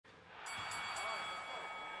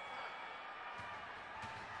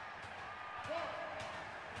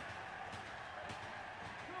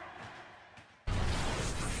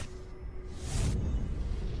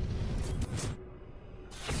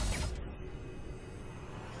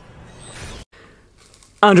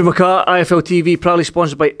Andrew McCART, IFL TV, proudly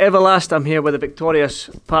sponsored by Everlast. I'm here with the victorious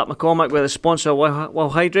Pat McCormack with the sponsor, Well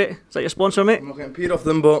Hydrate. Is that your sponsor, mate? I'm not getting paid off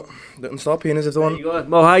them, but they can start paying us if they want. There you go.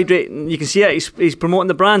 Well Hydrate, you can see it, he's promoting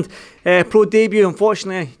the brand. Pro debut,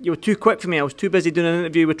 unfortunately, you were too quick for me. I was too busy doing an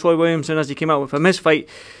interview with Troy Williamson as he came out with his fight.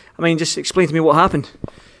 I mean, just explain to me what happened.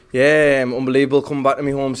 Yeah, unbelievable. Coming back to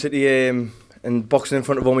my home city and boxing in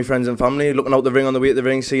front of all my friends and family, looking out the ring on the way to the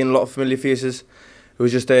ring, seeing a lot of familiar faces. It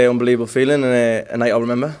was just an unbelievable feeling and a night I'll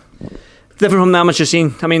remember. Different from the amateur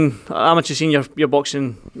scene. I mean, amateur scene, you're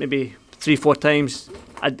boxing maybe 3-4 times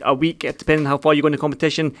a week, depending on how far you go in the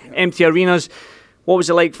competition. Yeah. Empty arenas. What was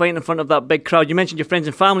it like fighting in front of that big crowd? You mentioned your friends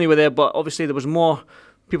and family were there, but obviously there was more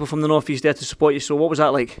people from the North East there to support you. So what was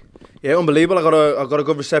that like? Yeah, unbelievable. I got a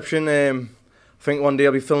good reception. I think one day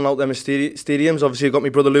I'll be filling out them stadiums. Obviously, I got my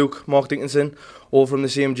brother Luke, Mark Dickinson, all from the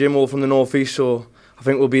same gym, all from the North East. So I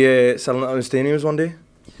think we'll be selling out in stadiums one day.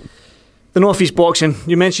 The North East boxing,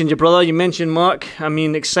 you mentioned your brother, you mentioned Mark. I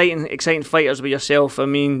mean, exciting fighters with yourself. I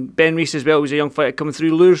mean, Ben Reese as well was a young fighter coming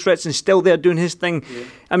through. Lewis Ritson still there doing his thing. Yeah.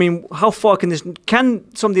 I mean, how far can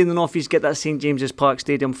somebody in the North East get that St James's Park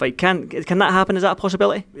Stadium fight? Can that happen? Is that a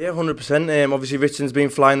possibility? Yeah, 100%. Obviously, Ritson's been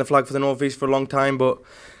flying the flag for the North East for a long time, but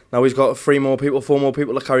now he's got 4 more people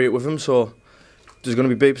to carry it with him. So there's going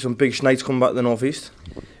to be some big schnites coming back to the North East.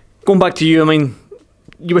 Going back to you, I mean,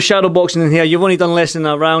 you were shadow boxing in here. You've only done less than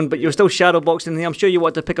a round, but you were still shadow boxing in here. I'm sure you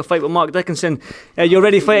wanted to pick a fight with Mark Dickinson. You're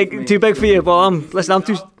already fighting too big for you, but I'm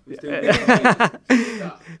too.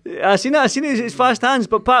 I seen it. It's fast hands.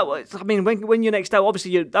 But Pat, I mean, when you're next out,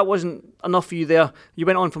 obviously that wasn't enough for you there. You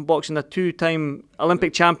went on from boxing a 2-time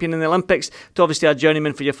Olympic champion in the Olympics to obviously a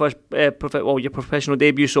journeyman for your first, your professional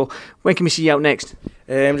debut. So when can we see you out next?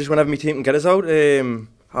 Just whenever my team can get us out.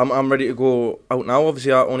 I'm ready to go out now.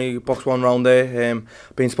 Obviously, I only boxed 1 round there.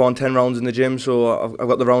 Been sparring 10 rounds in the gym, so I've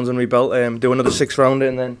got the rounds on my belt. Do another 6 rounder,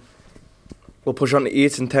 and then we'll push on to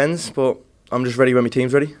 8s and 10s. But I'm just ready when my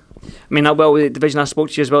team's ready. I mean, that welterweight division I spoke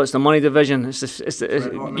to you as well. It's the money division.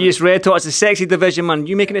 It's red hot. It's the sexy division, man.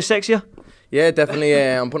 You making it sexier? Yeah, definitely.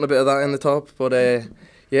 I'm putting a bit of that in the top, but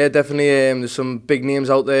yeah, definitely. There's some big names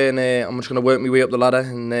out there, and I'm just gonna work my way up the ladder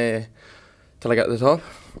and till I get to the top.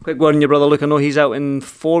 Quick word on your brother Luke. I know he's out in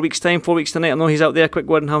 4 weeks' time, 4 weeks tonight. I know he's out there. Quick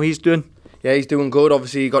word on how he's doing. Yeah, he's doing good.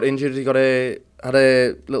 Obviously, he got injured. He had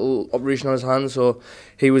a little operation on his hand, so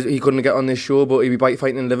he couldn't get on this show. But he'll be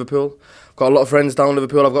fighting in Liverpool. I've got a lot of friends down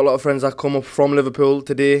Liverpool. I've got a lot of friends that come up from Liverpool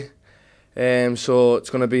today. So it's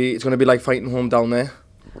gonna be like fighting home down there.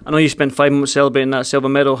 I know you spent 5 months celebrating that silver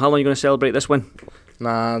medal. How long are you going to celebrate this win?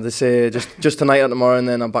 Nah, they say just tonight and tomorrow, and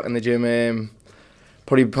then I'm back in the gym.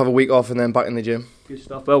 Probably have a week off and then back in the gym. Good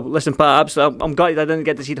stuff. Well, listen, Pat, I'm gutted I didn't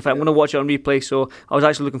get to see the fight. I'm going to watch it on replay, so I was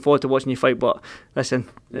actually looking forward to watching you fight. But listen,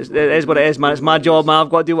 it is what it is, man. It's my job, man. I've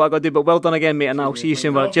got to do what I've got to do. But well done again, mate, and I'll see you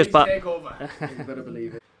soon. Cheers, Pat. You better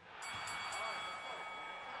believe it.